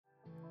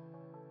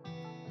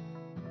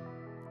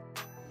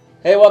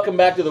Hey, welcome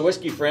back to the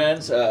Whiskey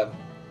Friends.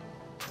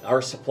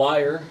 Our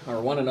supplier,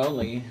 our one and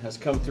only, has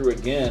come through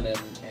again,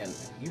 and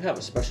you have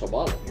a special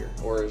bottle here.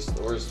 Or is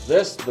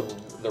this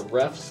the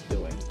ref's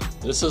doing?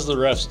 This is the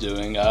ref's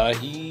doing.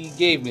 He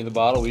gave me the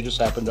bottle. We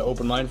just happened to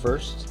open mine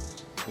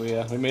first. We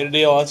made a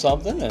deal on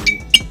something, and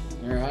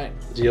All right.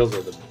 Deals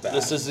are the best.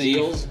 this is the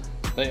Deals?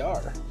 They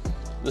are.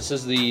 This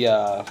is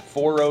the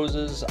Four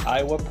Roses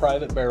Iowa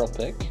Private Barrel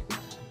Pick.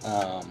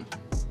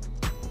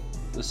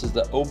 This is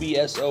the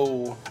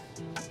OBSO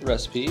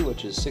recipe,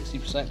 which is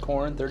 60%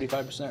 corn,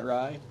 35%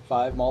 rye,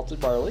 5 malted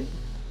barley.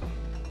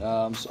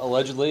 So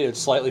allegedly, it's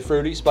slightly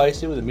fruity,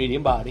 spicy with a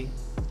medium body.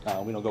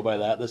 We don't go by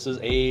that. This is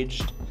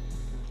aged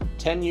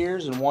 10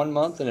 years and 1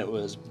 month, and it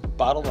was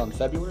bottled on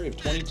February of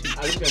 22.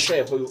 I was gonna say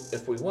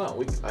if we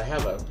want, I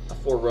have a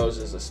Four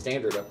Roses, a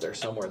standard up there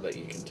somewhere that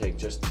you can take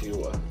just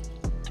to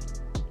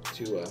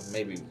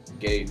maybe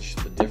gauge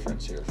the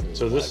difference here. If you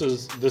So would this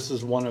like.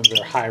 is one of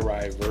their high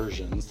rye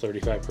versions,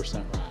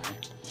 35% rye.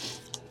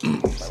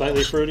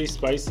 Slightly fruity,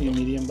 spicy,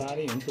 medium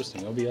body.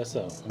 Interesting.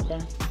 OBSO. Okay.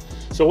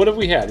 So what have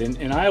we had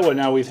in Iowa?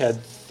 Now we've had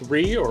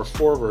 3 or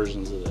 4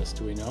 versions of this.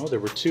 Do we know?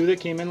 There were 2 that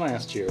came in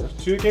last year.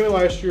 2 that came in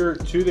last year,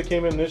 2 that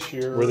came in this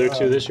year. Were there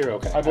 2 this year?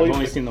 Okay. I believe I've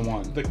only seen the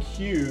one. The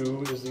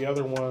Q is the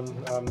other one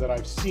that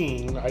I've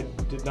seen. I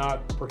did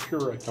not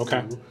procure a Q.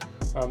 Okay.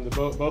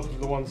 Both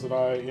of the ones that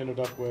I ended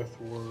up with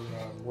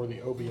were the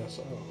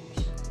OBSOs.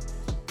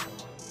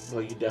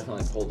 Well, you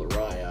definitely pulled the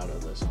rye out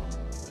of this one.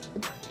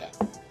 Yeah.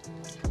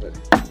 But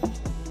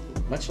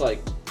much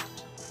like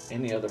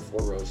any other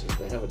Four Roses,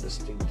 they have a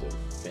distinctive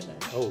finish.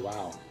 Oh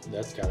wow,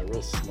 that's got a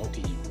real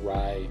smoky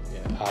rye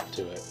hop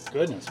to it.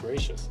 Goodness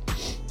gracious.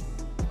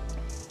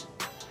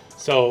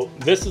 So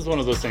this is one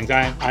of those things.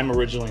 I'm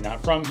originally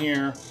not from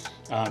here.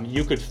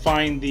 You could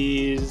find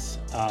these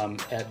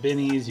at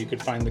Binny's. You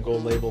could find the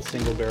Gold Label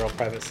Single Barrel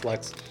Private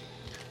Selects.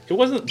 It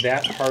wasn't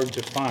that hard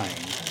to find.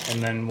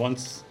 And then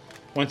once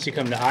you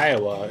come to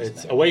Iowa,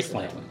 it's a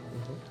wasteland.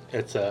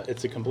 It's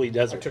a complete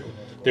desert.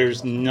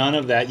 There's none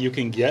of that. You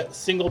can get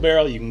single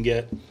barrel, you can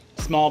get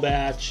small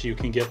batch, you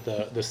can get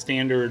the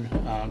standard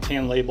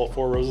tan label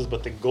Four Roses,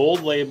 but the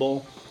Gold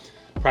Label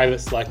Private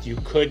Select you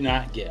could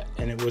not get.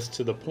 And it was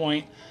to the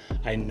point,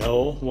 I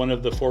know one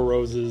of the Four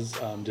Roses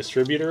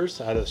distributors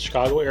out of the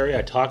Chicago area.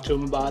 I talked to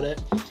him about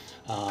it.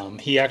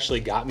 He actually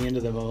got me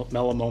into the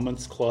Mellow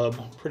Moments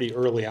Club pretty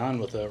early on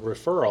with a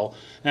referral.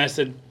 And I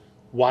said,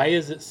 why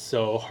is it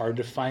so hard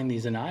to find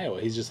these in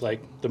Iowa? He's just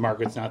like, the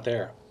market's not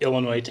there.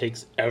 Illinois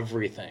takes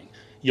everything.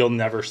 You'll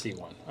never see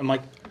one. I'm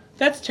like,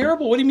 that's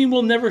terrible. What do you mean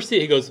we'll never see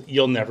it? He goes,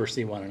 you'll never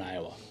see one in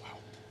Iowa.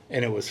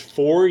 And it was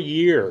 4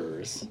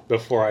 years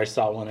before I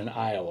saw one in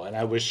Iowa. And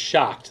I was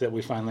shocked that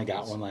we finally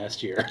got one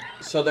last year.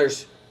 So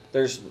there's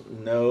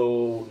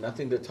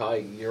nothing to tie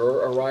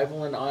your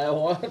arrival in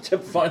Iowa to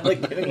finally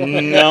getting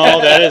one?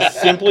 No, that is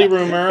simply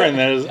rumor and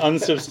that is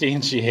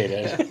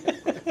unsubstantiated.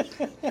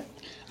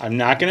 I'm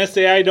not going to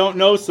say I don't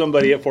know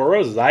somebody at Four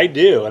Roses. I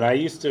do, and I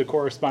used to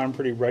correspond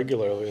pretty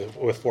regularly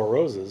with Four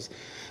Roses.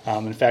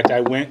 In fact,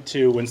 I went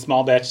to, when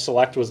Small Batch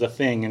Select was a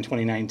thing in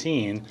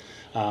 2019,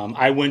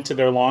 I went to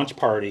their launch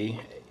party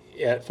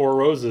at Four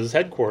Roses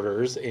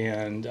headquarters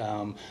and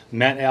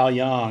met Al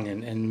Young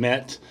and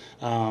met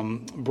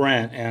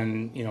Brent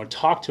and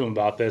talked to him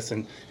about this.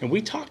 And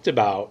we talked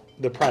about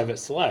the Private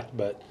Select,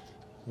 but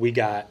we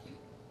got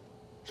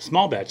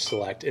Small Batch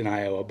Select in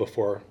Iowa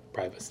before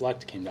Private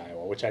Select came to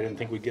Iowa, which I didn't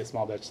think we'd get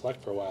Small Batch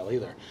Select for a while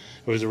either.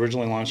 It was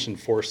originally launched in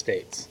 4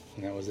 states,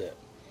 and that was it.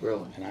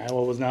 Really? And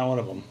Iowa was not one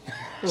of them.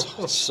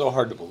 It's so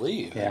hard to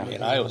believe. Yeah. I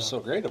mean, Iowa's so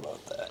great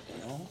about that,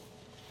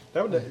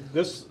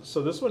 This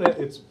one,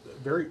 it's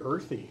very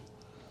earthy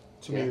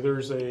to me. Yeah.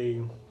 There's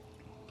a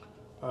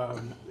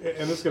and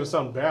this is going to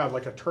sound bad,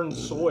 like a turned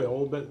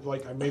soil, but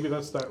like maybe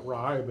that's that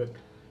rye, but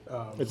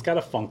It's got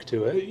a funk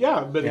to it.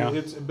 but Yeah.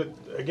 it's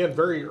again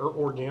very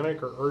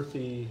organic or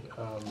earthy.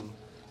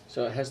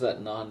 So it has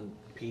that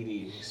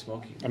non-peaty,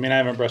 smoky. I mean, I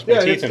haven't brushed my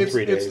Yeah, teeth in it's-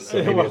 3 it's- days, so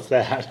maybe well, it's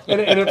that.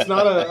 and it's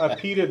not a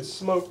peated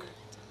smoke,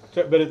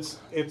 but it's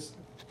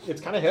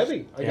kind of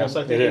heavy. I Yeah, guess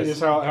I it think is.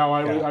 how Yeah.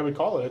 I would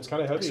call it. It's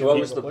kind of heavy. So what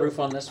was the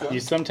proof on this one? You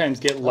sometimes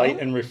get light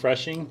and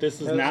refreshing.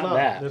 This is It's not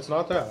that. It's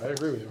not that. I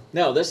agree with you.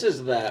 No, this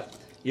is that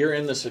you're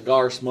in the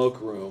cigar smoke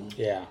room,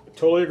 Yeah.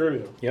 Totally agree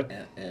with you. Yep.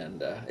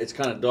 and it's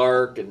kind of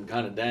dark and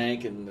kind of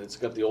dank, and it's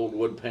got the old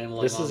wood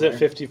paneling. This on is there. at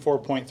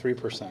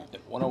 54.3%.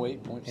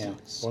 108.6.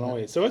 Yeah,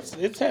 108. So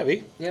it's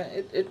heavy. Yeah,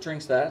 it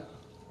drinks that.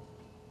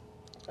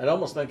 I'd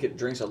almost think it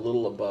drinks a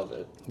little above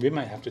it. We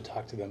might have to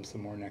talk to them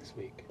some more next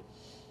week.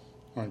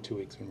 Or in 2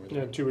 weeks when we're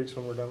Yeah, there. 2 weeks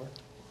when we're done.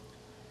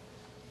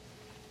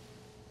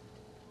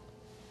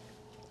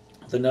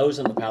 The nose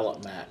and the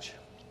palate match.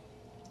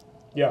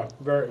 Yeah,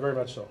 very very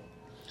much so.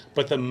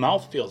 But the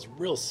mouth feels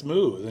real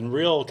smooth and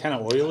real kind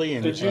of oily.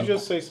 And Did you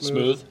just say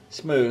smooth?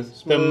 Smooth.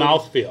 Smooth. The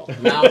mouth feel.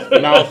 Mouth.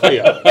 Mouth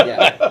feel.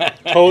 Yeah.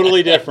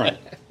 Totally different.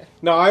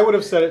 No, I would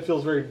have said it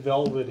feels very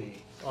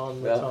velvety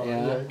on the Well, tongue.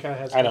 yeah. It kind of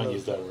has. I don't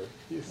use that word.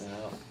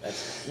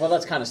 Well,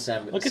 that's kind of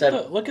seven.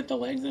 Look at the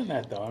legs in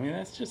that though. I mean,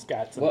 that's just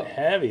got some Well,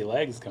 heavy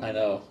legs coming. I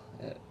know.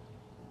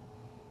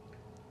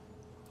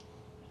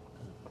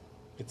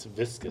 It's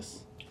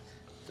viscous.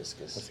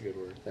 Viscous. That's a good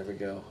word. There we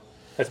go.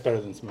 That's better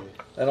than smooth.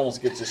 That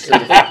almost gets you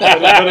certified.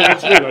 But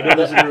it's true. I don't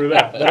disagree with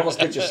that. That almost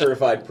gets you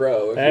certified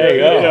pro. There you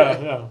go.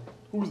 Yeah.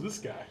 Who's this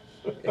guy?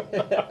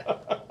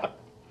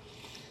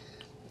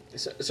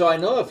 So I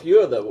know a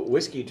few of the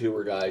whiskey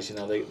tour guys. You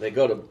know, they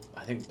go to,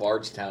 I think,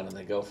 Bardstown, and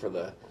they go for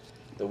the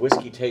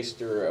whiskey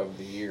taster of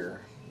the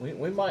year.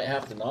 We might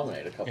have to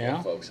nominate a couple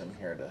of folks in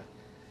here to.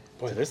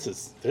 Boy, this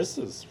is.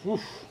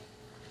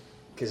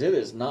 Because it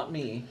is not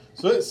me.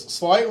 So it's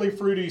slightly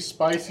fruity,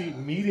 spicy,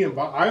 medium.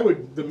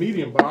 The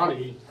medium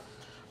body.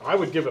 I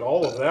would give it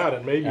all of that,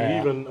 and maybe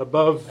even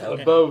above.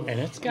 And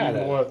it's got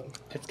what?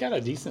 It's got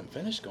a decent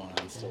finish going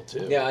on still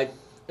too. Yeah,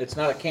 it's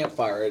not a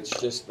campfire. It's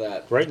just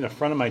that. Right in the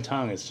front of my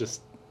tongue, it's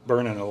just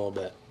burning a little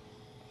bit,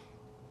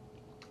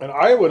 And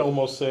I would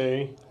almost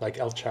say like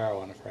El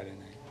Charo on a Friday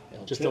night.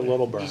 El Just Charo. a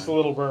little burn. just a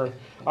little burn.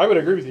 I would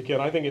agree with you, Ken.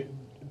 I think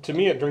to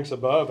me, it drinks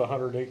above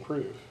 108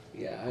 proof.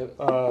 Yeah.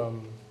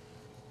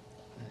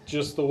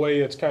 Just the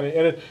way it's kind of,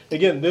 and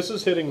again, this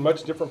is hitting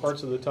much different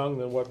parts of the tongue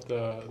than what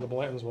the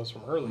Blanton's was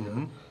from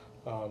earlier.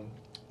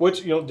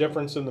 Which,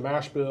 difference in the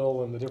mash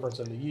bill and the difference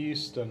in the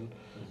yeast and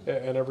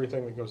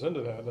everything that goes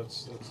into that.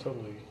 That's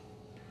totally.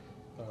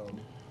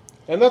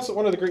 And that's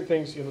one of the great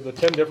things. The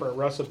 10 different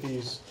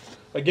recipes.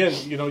 Again,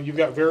 you've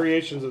got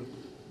variations of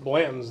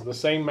Blanton's, the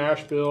same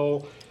mash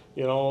bill.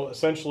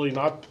 Essentially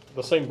not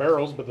the same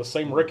barrels, but the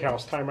same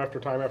rickhouse time after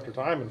time after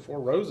time. And Four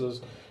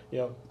Roses,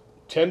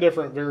 10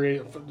 different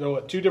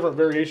 2 different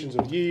variations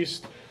of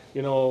yeast,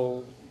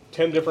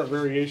 10 different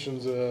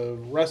variations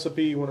of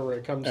recipe whenever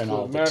it comes And to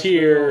all the the mash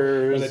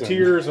tiers bill, and the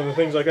tiers and the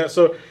things like that.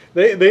 So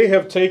they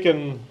have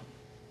taken,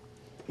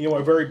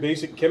 a very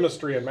basic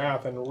chemistry and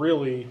math and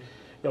really,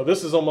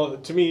 this is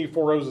almost, to me,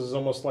 Four Roses is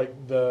almost like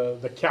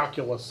the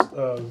calculus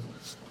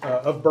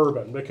of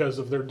bourbon because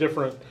of their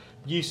different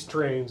yeast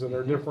strains and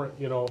their different,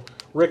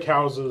 rick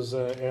houses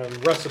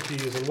and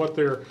recipes and what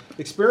they're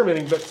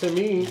experimenting. But to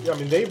me,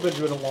 they've been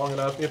doing it long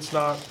enough. It's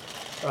not,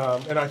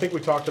 and I think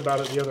we talked about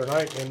it the other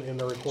night in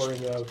the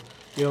recording of,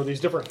 these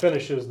different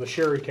finishes, the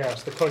sherry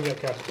cask, the cognac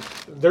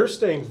cask. They're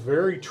staying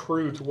very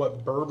true to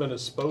what bourbon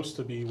is supposed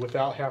to be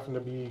without having to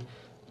be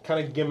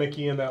kind of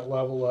gimmicky in that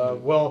level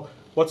of, well,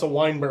 what's a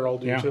wine barrel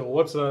do to it?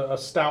 What's a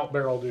stout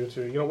barrel do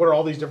to it? What are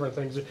all these different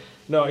things?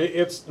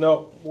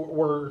 No,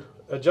 we're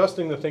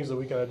adjusting the things that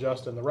we can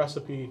adjust in the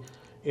recipe,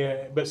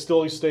 but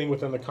still staying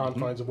within the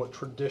confines of what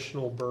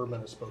traditional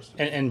bourbon is supposed to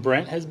be. And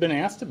Brent has been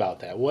asked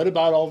about that. What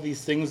about all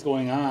these things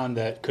going on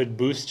that could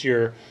boost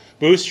your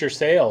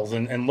sales?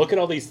 And look at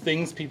all these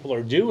things people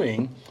are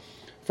doing.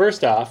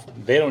 First off,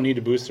 they don't need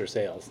to boost their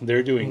sales.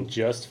 They're doing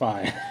just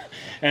fine.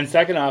 And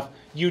second off,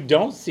 you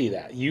don't see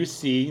that. You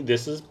see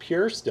this is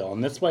pure still.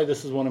 And that's why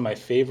this is one of my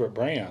favorite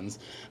brands,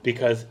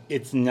 because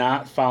it's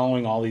not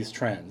following all these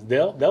trends.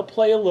 They'll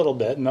play a little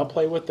bit, and they'll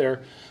play with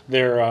their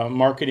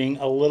marketing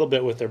a little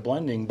bit with their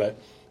blending, but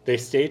they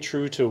stay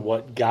true to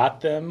what got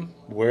them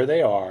where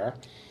they are.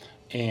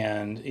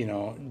 And,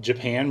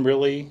 Japan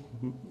really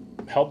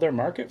held their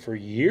market for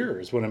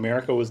years when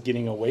America was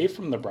getting away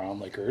from the brown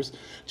liquors.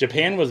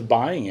 Japan was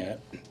buying it.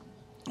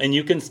 And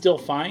you can still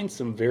find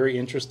some very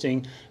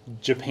interesting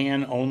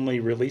Japan-only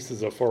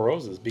releases of Four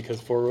Roses because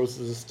Four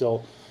Roses is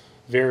still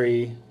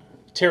very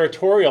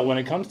territorial when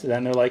it comes to that.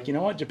 And they're like, you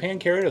know what, Japan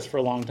carried us for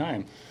a long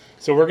time,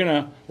 so we're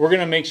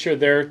gonna make sure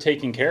they're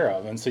taken care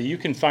of. And so you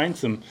can find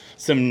some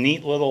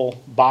neat little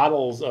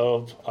bottles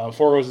of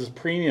Four Roses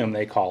Premium,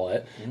 they call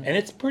it, and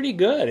it's pretty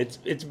good.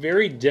 It's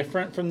very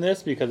different from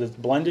this because it's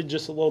blended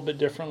just a little bit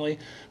differently.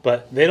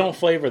 But they don't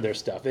flavor their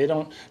stuff. They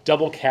don't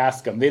double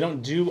cask them. They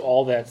don't do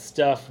all that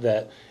stuff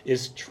that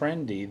is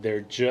trendy.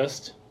 They're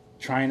just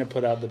trying to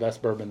put out the best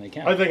bourbon they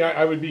can. I think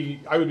I would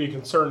be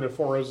concerned if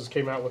Four Roses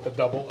came out with a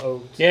double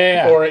oak.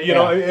 Yeah. Or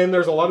and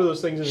there's a lot of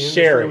those things in the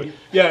Sherry.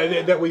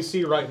 industry. That we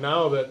see right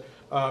now that,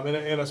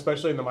 and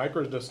especially in the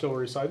micro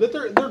distillery side, that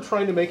they're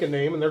trying to make a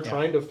name and they're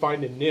trying to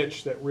find a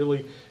niche that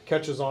really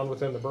catches on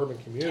within the bourbon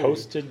community.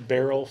 Toasted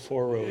barrel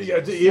Four Roses. Yeah,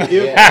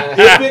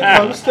 if it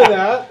comes to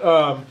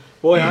that.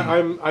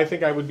 I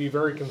think I would be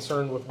very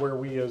concerned with where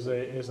we as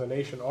a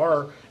nation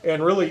are,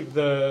 and really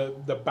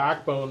the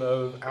backbone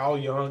of Al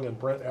Young and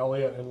Brent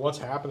Elliott and what's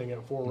happening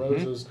at Four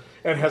Roses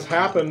and has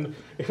happened.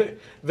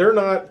 They're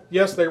not.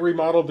 Yes, they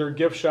remodeled their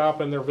gift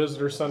shop and their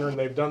visitor center, and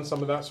they've done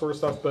some of that sort of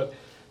stuff, but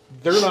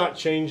they're not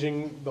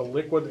changing the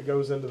liquid that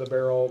goes into the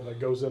barrel, that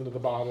goes into the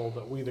bottle,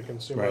 that we the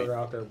consumer are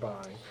out there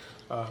buying.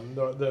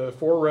 The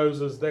Four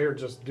Roses, they are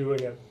just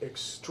doing it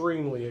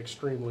extremely,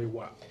 extremely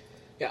well.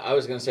 Yeah, I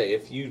was going to say,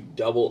 if you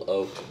double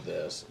oaked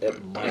this,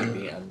 it might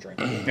be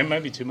undrinkable. It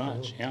might be too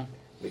much, yeah.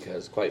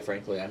 Because, quite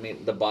frankly,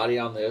 the body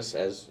on this,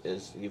 as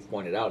you've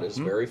pointed out, is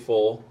very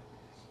full,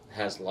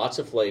 has lots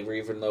of flavor,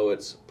 even though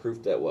it's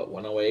proofed at,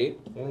 108?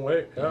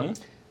 108,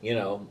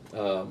 yeah.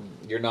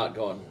 You're not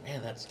going,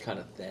 man, that's kind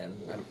of thin.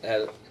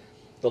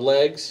 The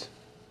legs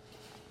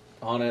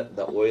on it,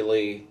 the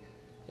oily,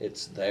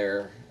 it's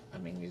there.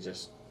 You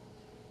just...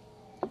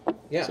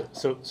 Yeah.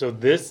 So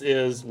this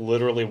is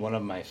literally one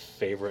of my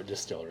favorite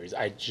distilleries.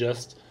 I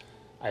just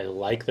I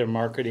like their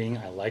marketing.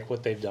 I like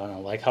what they've done. I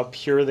like how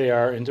pure they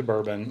are into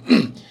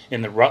bourbon.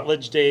 In the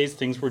Rutledge days,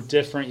 things were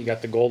different. You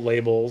got the gold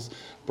labels.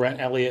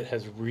 Brent Elliott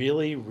has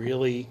really,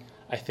 really,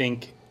 I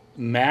think,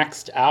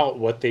 maxed out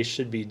what they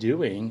should be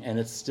doing, and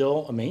it's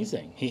still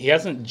amazing. He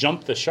hasn't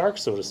jumped the shark,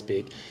 so to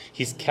speak.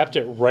 He's kept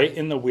it right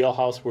in the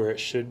wheelhouse where it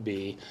should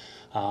be.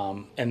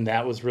 And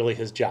that was really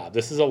his job.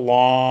 This is a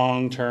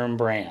long-term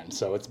brand,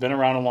 so it's been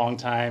around a long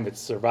time. It's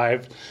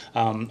survived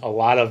a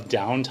lot of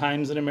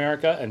downtimes in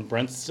America, and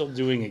Brent's still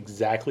doing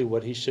exactly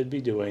what he should be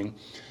doing.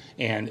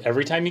 And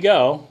every time you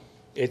go,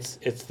 it's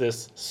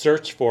this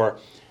search for,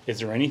 is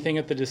there anything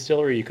at the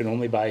distillery you can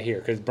only buy here?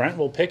 Because Brent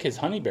will pick his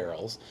honey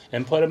barrels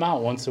and put them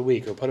out once a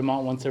week or put them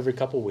out once every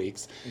couple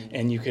weeks,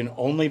 and you can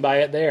only buy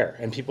it there.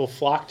 And people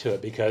flock to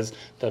it because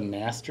the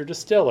master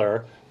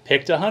distiller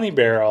picked a honey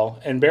barrel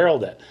and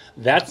barreled it.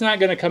 That's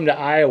not going to come to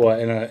Iowa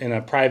in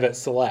a private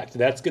select.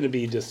 That's going to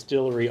be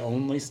distillery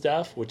only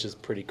stuff, which is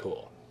pretty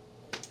cool.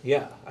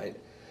 Yeah.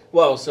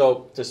 Well,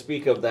 so to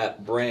speak of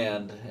that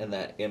brand and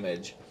that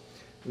image,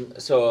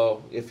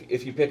 so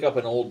if you pick up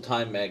an old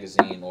Time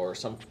magazine or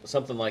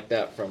something like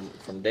that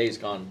from days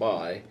gone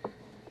by,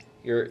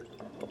 you're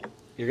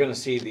going to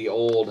see the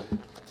old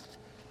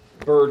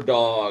bird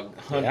dog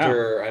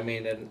hunter. Yeah. I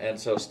mean, and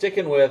so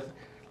sticking with,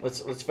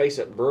 let's face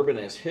it, bourbon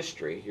is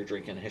history. You're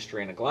drinking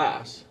history in a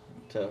glass,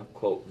 to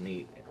quote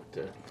Neat.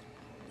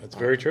 That's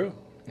very true.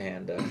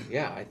 And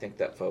yeah, I think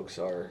that folks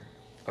are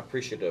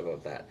appreciative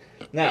of that.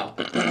 Now,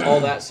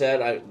 all that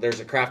said, there's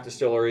a craft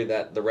distillery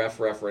that the ref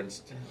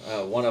referenced.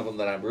 One of them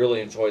that I've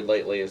really enjoyed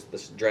lately is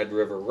this Dread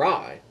River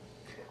Rye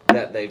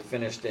that they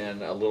finished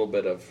in a little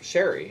bit of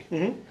sherry,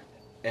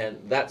 and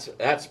that's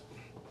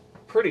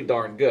pretty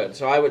darn good.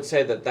 So I would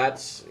say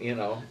that's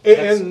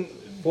And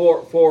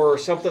for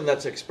something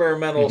that's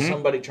experimental,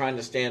 somebody trying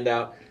to stand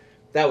out.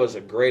 That was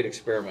a great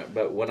experiment.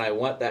 But when I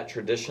want that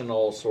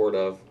traditional sort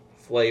of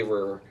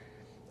flavor,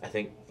 I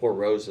think Four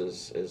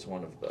Roses is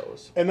one of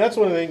those. And that's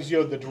one of the things,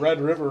 the Dread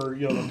River,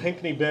 the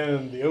Pinckney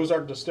Bend, the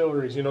Ozark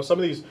distilleries, some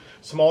of these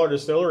smaller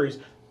distilleries,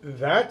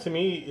 that to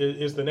me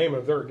is the name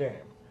of their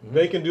game.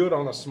 They can do it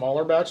on a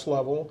smaller batch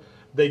level.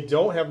 They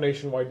don't have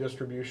nationwide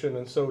distribution,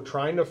 and so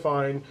trying to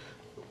find,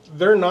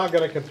 they're not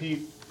going to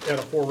compete at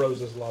a Four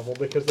Roses level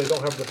because they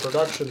don't have the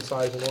production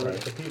size in order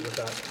to compete with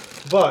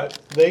that. But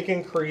they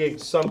can create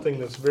something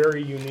that's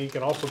very unique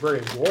and also very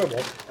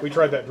enjoyable. We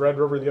tried that Dread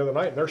River the other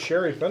night, and their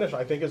sherry finish,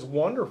 I think, is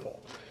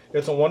wonderful.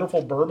 It's a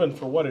wonderful bourbon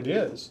for what it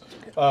is.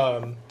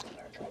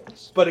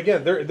 But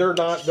again, they're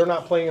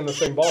not playing in the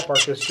same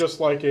ballpark. It's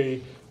just like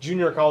a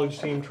junior college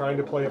team trying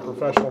to play a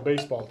professional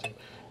baseball team.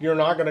 You're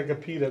not going to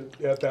compete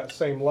at that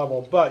same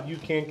level, but you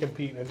can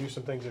compete and do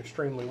some things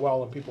extremely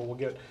well, and people will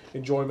get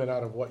enjoyment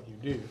out of what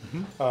you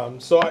do.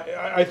 So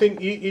I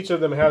think each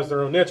of them has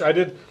their own niche.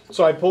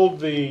 I pulled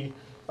the,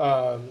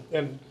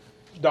 and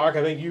Doc,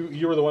 I think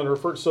you were the one who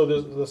referred. So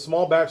the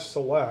Small Batch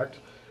Select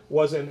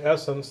was in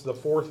essence the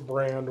fourth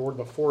brand or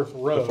the fourth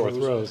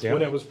rose, yeah.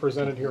 When it was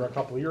presented here a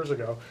couple of years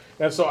ago.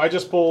 And so I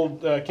just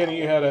pulled, Kenny,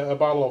 you had a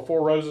bottle of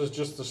Four Roses,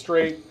 just the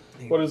straight.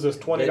 What is this,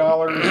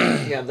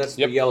 $20? Yeah, that's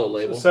the yellow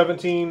label.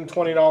 $17,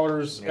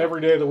 $20 every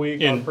day of the week.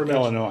 In on pretty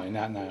much, Illinois,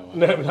 not in Iowa.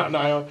 not in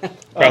Iowa.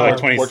 Probably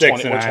like We're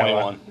 26 in 21.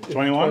 Iowa.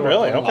 21,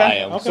 really? I Okay.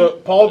 am. Okay. So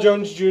Paul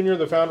Jones Jr.,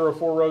 the founder of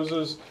Four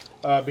Roses,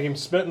 became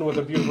smitten with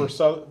a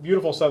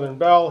beautiful Southern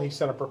belle. He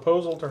sent a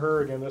proposal to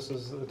her. Again, this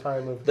is the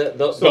time of The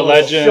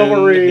legend.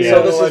 chivalry. Yeah.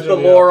 So this is the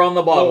lore on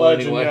the bottle,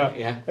 legend, anyway.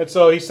 yeah. And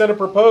so he sent a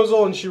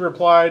proposal, and she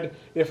replied,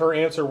 if her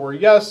answer were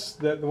yes,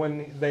 that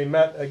when they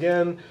met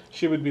again,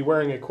 she would be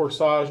wearing a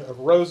corsage of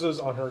roses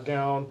on her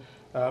gown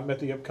at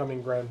the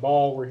upcoming grand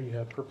ball where he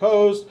had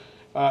proposed.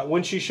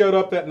 When she showed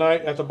up that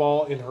night at the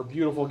ball in her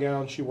beautiful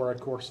gown, she wore a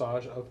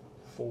corsage of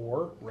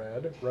 4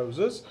 red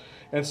roses.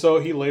 And so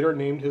he later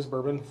named his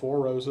bourbon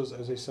Four Roses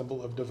as a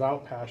symbol of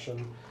devout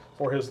passion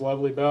for his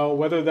lovely belle.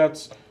 Whether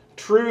that's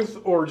truth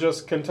or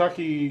just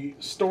Kentucky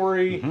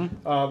story,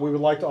 we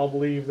would like to all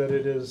believe that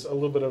it is a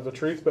little bit of the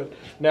truth. But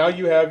now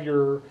you have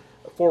your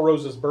Four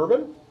Roses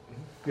bourbon.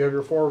 You have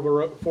your Four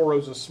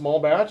Roses small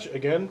batch.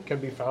 Again, can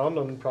be found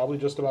on probably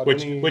just about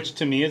any... Which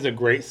to me is a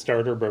great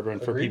starter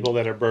bourbon for people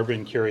that are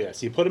bourbon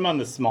curious. You put them on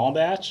the small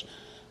batch,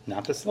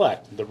 not the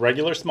select. The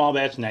regular small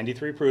batch,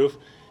 93 proof.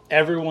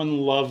 Everyone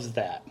loves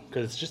that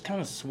because it's just kind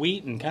of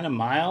sweet and kind of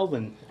mild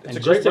and It's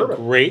just a a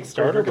great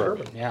starter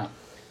bourbon. Yeah.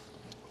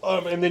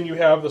 And then you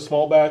have the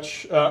small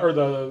batch, or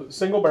the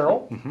single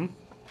barrel,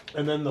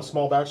 and then the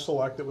small batch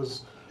select that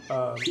was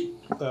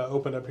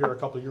opened up here a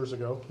couple of years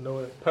ago.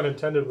 No pun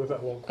intended with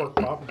that little cork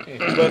pop, but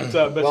it's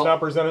not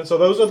presented. So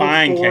those are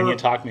Fine, the four. can you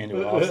talk me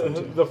into it? Also,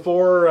 too. The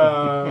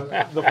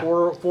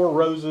four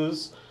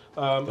roses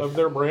of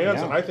their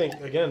brands, Yeah. and I think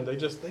again they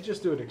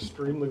just do it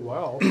extremely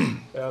well,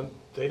 and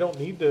they don't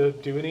need to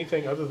do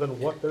anything other than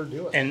what they're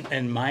doing.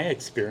 And my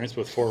experience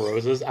with Four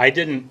Roses, I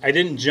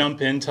didn't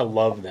jump in to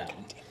love them.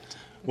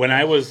 When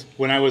I was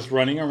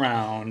running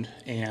around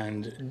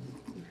and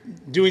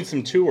doing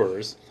some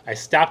tours, I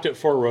stopped at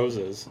Four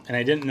Roses and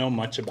I didn't know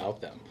much about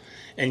them.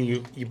 and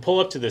you pull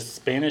up to this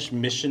Spanish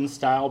mission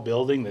style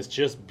building that's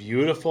just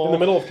beautiful In the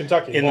middle of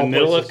Kentucky. in of the all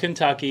middle of places.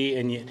 Kentucky,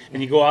 and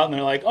you go out and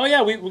they're like, oh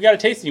yeah, we got a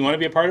tasting. You want to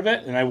be a part of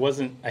it? And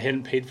I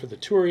hadn't paid for the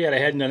tour yet. I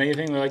hadn't done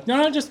anything. They're like,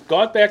 no, just go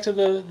out back to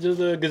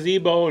the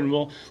gazebo and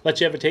we'll let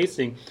you have a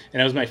tasting.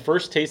 And it was my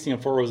first tasting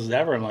of Four Roses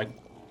ever. I'm like,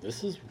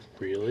 this is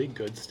really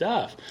good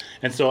stuff.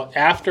 And so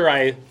after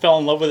I fell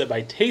in love with it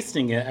by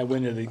tasting it, I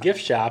went to the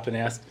gift shop and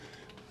asked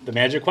the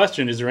magic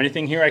question: is there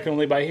anything here I can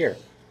only buy here?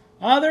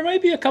 There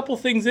might be a couple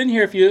things in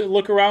here if you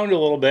look around a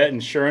little bit.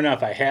 And sure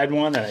enough, I had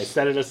one and I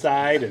set it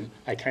aside and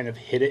I kind of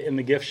hid it in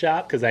the gift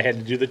shop because I had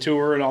to do the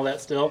tour and all that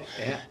still.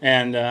 Yeah.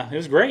 And it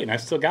was great, and I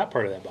still got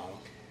part of that bottle.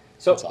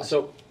 So, That's awesome.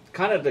 so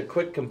kind of to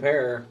quick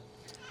compare,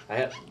 I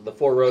had the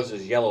Four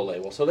Roses yellow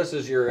label. So this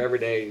is your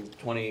everyday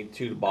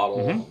 $22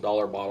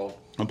 bottle.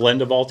 A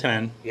blend of all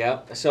 10.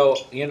 Yeah. So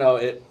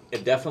it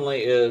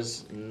definitely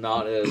is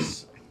not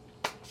as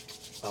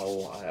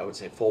I would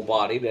say full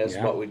bodied as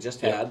Yeah. what we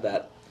just Yeah. had.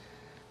 That,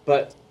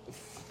 but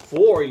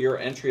for your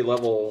entry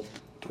level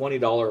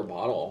 $20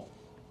 bottle,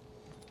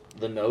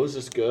 the nose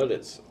is good.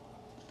 It's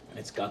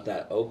got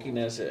that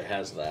oakiness. It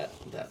has that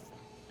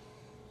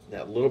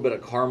little bit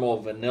of caramel,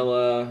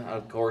 vanilla.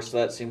 Of course,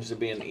 that seems to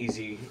be an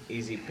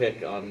easy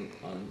pick on.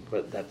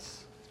 But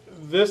that's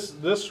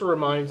This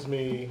reminds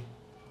me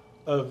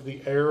of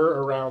the air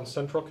around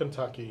central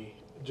Kentucky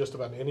just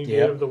about any day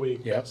Yep. of the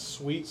week. Yep. That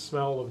sweet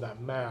smell of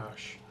that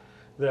mash.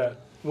 That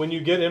when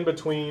you get in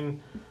between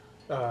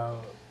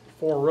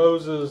Four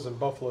Roses and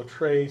Buffalo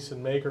Trace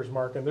and Maker's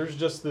Mark, and there's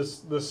just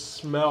this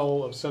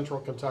smell of central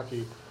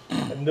Kentucky,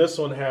 and this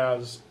one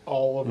has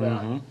all of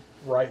that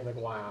right in the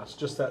glass.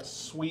 Just that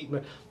sweet.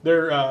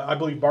 There, I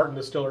believe Barton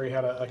Distillery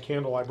had a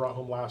candle I brought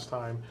home last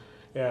time.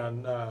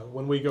 And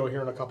when we go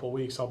here in a couple of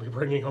weeks, I'll be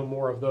bringing home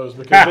more of those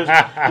because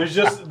there's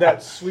just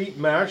that sweet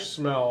mash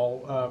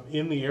smell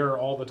in the air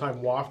all the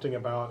time, wafting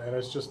about, and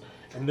it's just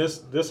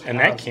this And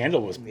has, that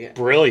candle was Yeah.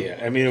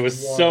 brilliant. I mean, it was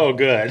so Wow.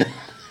 good.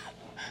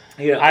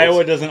 yeah.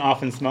 Iowa doesn't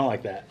often smell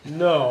like that.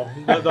 no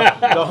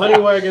the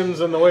honey wagons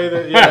and the way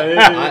that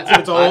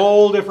it's a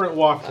whole different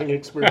wafting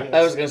experience.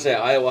 I was gonna say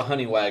Iowa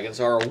honey wagons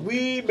are a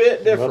wee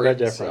bit different. bit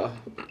different.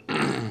 so.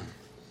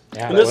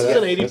 Yeah, And this well, is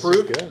an that- 80 this is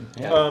proof, good.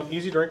 Yeah.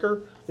 easy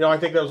drinker. I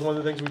think that was one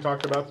of the things we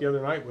talked about the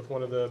other night with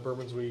one of the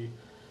bourbons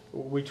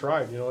we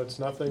tried. It's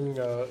nothing.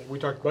 We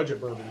talked budget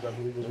bourbons, I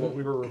believe, is what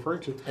we were referring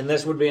to. And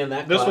this would be in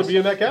that. This class. would be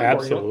in that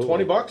category. Absolutely.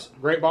 $20,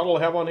 great bottle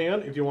to have on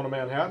hand. If you want a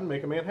Manhattan,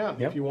 make a Manhattan.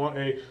 Yep. If you want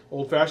a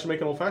old fashioned,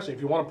 make an old fashioned.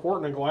 If you want to pour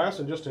it in a glass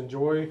and just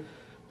enjoy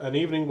an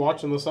evening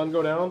watching the sun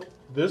go down,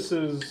 this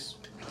is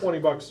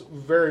 $20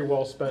 very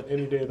well spent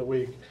any day of the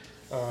week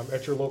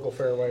at your local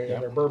Fairway Yep.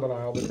 and their bourbon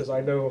aisle, because I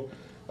know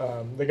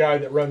the guy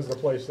that runs the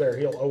place there,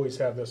 he'll always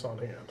have this on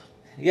hand.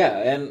 Yeah,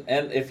 and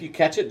if you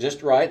catch it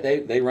just right,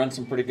 they run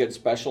some pretty good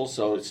specials.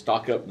 So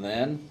stock up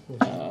then.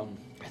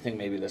 I think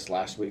maybe this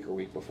last week or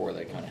week before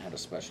they kind of had a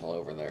special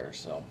over there.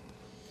 So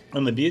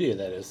And the beauty of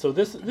that is, so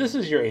this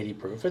is your 80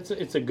 proof.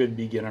 It's a good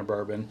beginner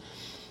bourbon.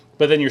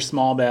 But then your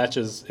small batch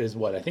is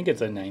what? I think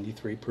it's a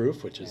 93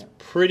 proof, which is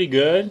pretty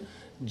good.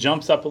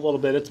 Jumps up a little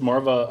bit. It's more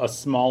of a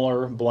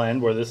smaller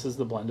blend, where this is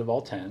the blend of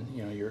all 10.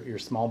 Your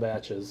small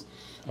batch is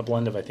a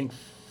blend of, I think,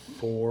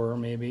 4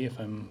 maybe, if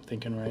I'm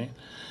thinking right.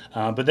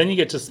 But then you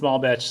get to small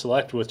batch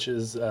select, which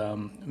is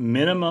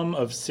minimum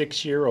of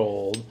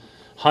 6-year-old,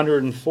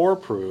 104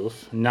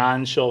 proof,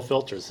 non-chill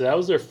filtered. So that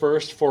was their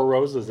first Four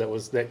Roses that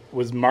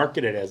was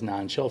marketed as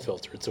non-chill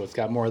filtered. So it's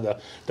got more of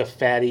the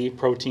fatty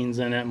proteins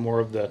in it, more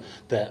of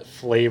that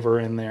flavor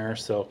in there.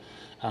 So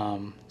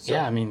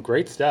yeah, I mean,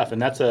 great stuff.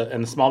 And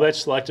and the small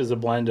batch select is a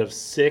blend of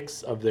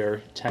 6 of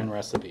their 10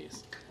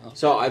 recipes.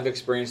 So I've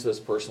experienced this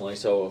personally.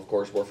 So of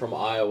course we're from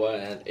Iowa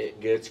and it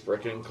gets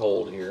frickin'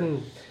 cold here.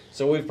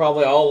 So we've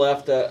probably all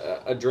left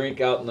a drink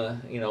out in the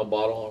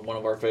bottle, one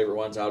of our favorite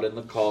ones, out in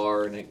the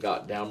car, and it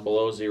got down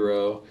below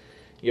zero.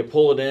 You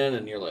pull it in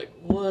and you're like,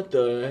 what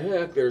the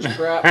heck? There's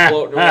crap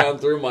floating around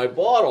through my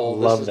bottle.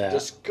 Love this is that.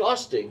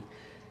 disgusting.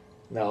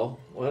 No,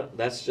 well,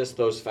 that's just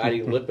those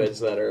fatty lipids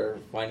that are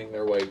finding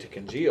their way to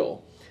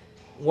congeal.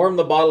 Warm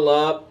the bottle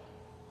up,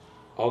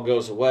 all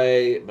goes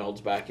away. It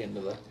melts back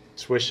into the.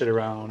 Swish it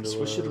around.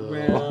 Swish it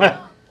around.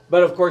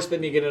 But of course,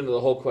 then you get into the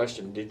whole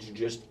question: did you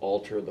just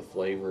alter the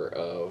flavor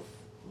of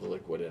the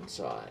liquid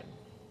inside?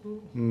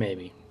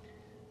 Maybe.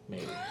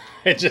 Maybe.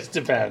 It just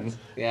depends.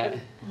 Yeah.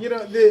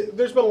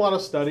 There's been a lot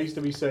of studies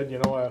to be said.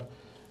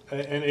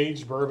 An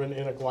aged bourbon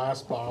in a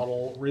glass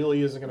bottle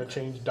really isn't going to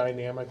change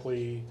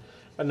dynamically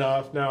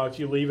enough. Now, if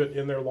you leave it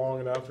in there long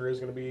enough, there is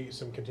going to be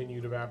some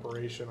continued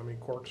evaporation. I mean,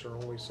 corks are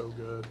only so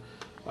good.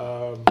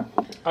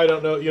 I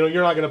don't know.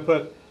 You're not going to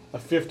put a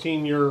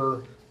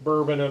 15-year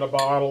bourbon in a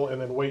bottle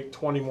and then wait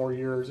 20 more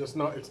years. It's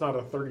not a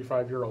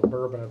 35-year-old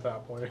bourbon at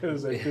that point. It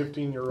is a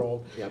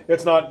 15-year-old. Yep.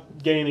 It's not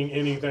gaining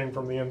anything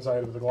from the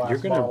inside of the glass. You're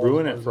going to bottle.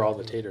 ruin it for all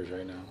the taters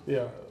right now.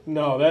 Yeah.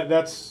 No,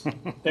 that's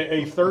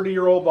a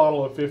 30-year-old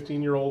bottle of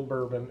 15-year-old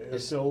bourbon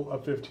is still a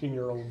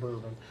 15-year-old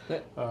bourbon.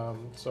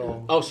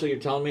 So Oh, so you're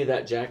telling me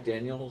that Jack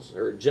Daniels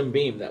or Jim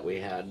Beam that we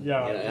had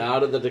Yeah.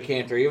 out of the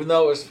decanter, even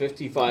though it was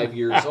 55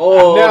 years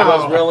old, No.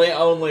 was really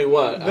only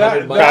what?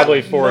 100 bucks?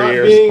 Probably 4 not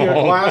years being a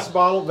old. glass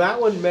bottle, that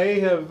one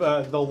may have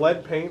the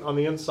lead paint on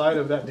the inside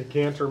of that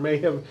decanter may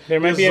have There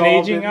might be an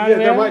dissolved aging in- on yeah,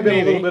 there that, might be a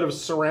maybe. little bit of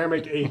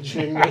ceramic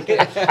aging that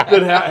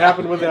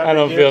happened with that. I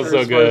don't feel decanter so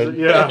as far as- good.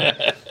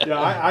 Yeah, yeah.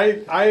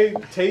 I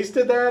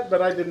tasted that,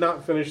 but I did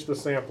not finish the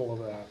sample of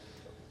that.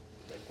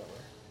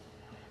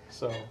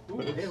 So,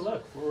 but Hey, it's-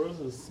 look, Four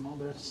Roses Small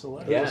Batch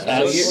Select. Yeah, so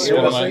That's you're,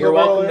 one of my- you're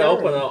welcome to Single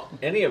open barrel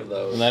any of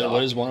those. And that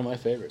was one of my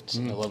favorites.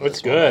 I love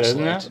It's that small good, batch isn't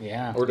select. it?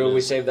 Yeah. Or do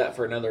we save that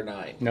for another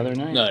night? Another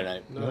night. No, no.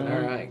 No,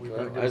 All right. we've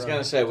Well, got a I was good going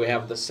run. to say we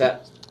have the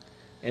set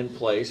in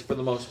place for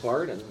the most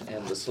part,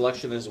 and the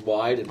selection is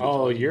wide. And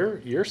Oh,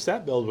 your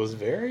set build was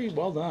very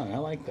well done. I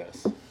like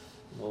this.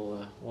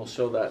 we'll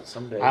show that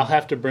someday. I'll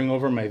have to bring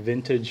over my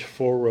vintage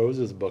Four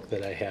Roses book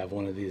that I have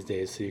one of these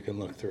days so you can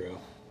look through.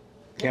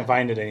 Can't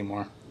find it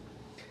anymore.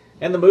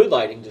 And the mood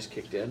lighting just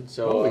kicked in,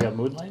 so Oh, we got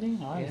mood lighting?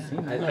 Oh, I yeah,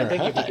 haven't seen I, that.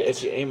 I think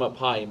if you aim up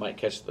high, you might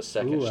catch the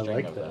second Ooh, I string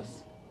like of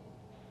this.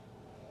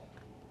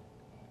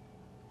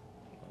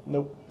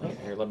 Nope.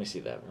 Here, let me see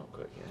that real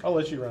quick. Here. I'll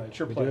let you run it.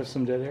 Sure, We do play. have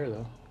some dead air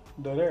though.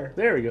 Dead air.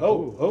 There we go.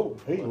 Oh,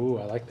 hey. Ooh,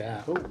 I like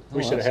that. Oh,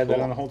 We should have that's had that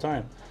cool. on the whole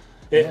time.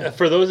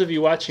 For those of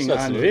you watching So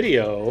that's on the-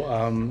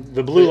 video,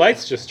 the blue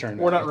lights just turned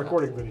We're on. not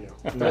recording video.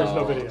 There's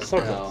no video. So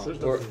No, close.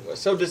 we're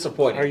so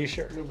disappointed. Are you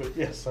sure? No video.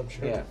 Yes, I'm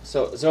sure. Yeah.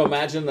 So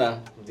imagine the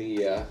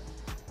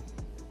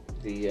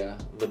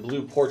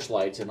blue porch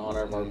lights in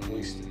honor of our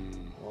police.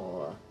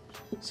 Well,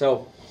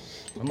 so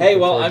I'm hey, looking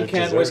well, forward I'm to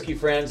Ken dessert. Whiskey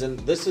Friends, and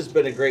this has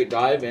been a great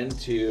dive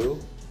into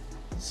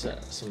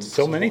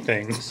So many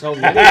things. so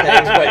many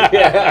things, but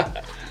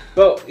yeah.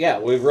 But yeah,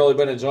 we've really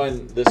been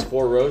enjoying this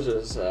Four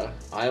Roses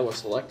Iowa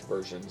Select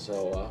version.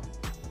 So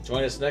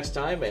join us next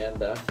time,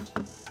 and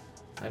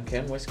I'm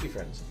Ken Whiskey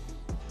Friends.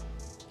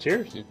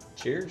 Cheers.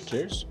 Cheers.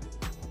 Cheers.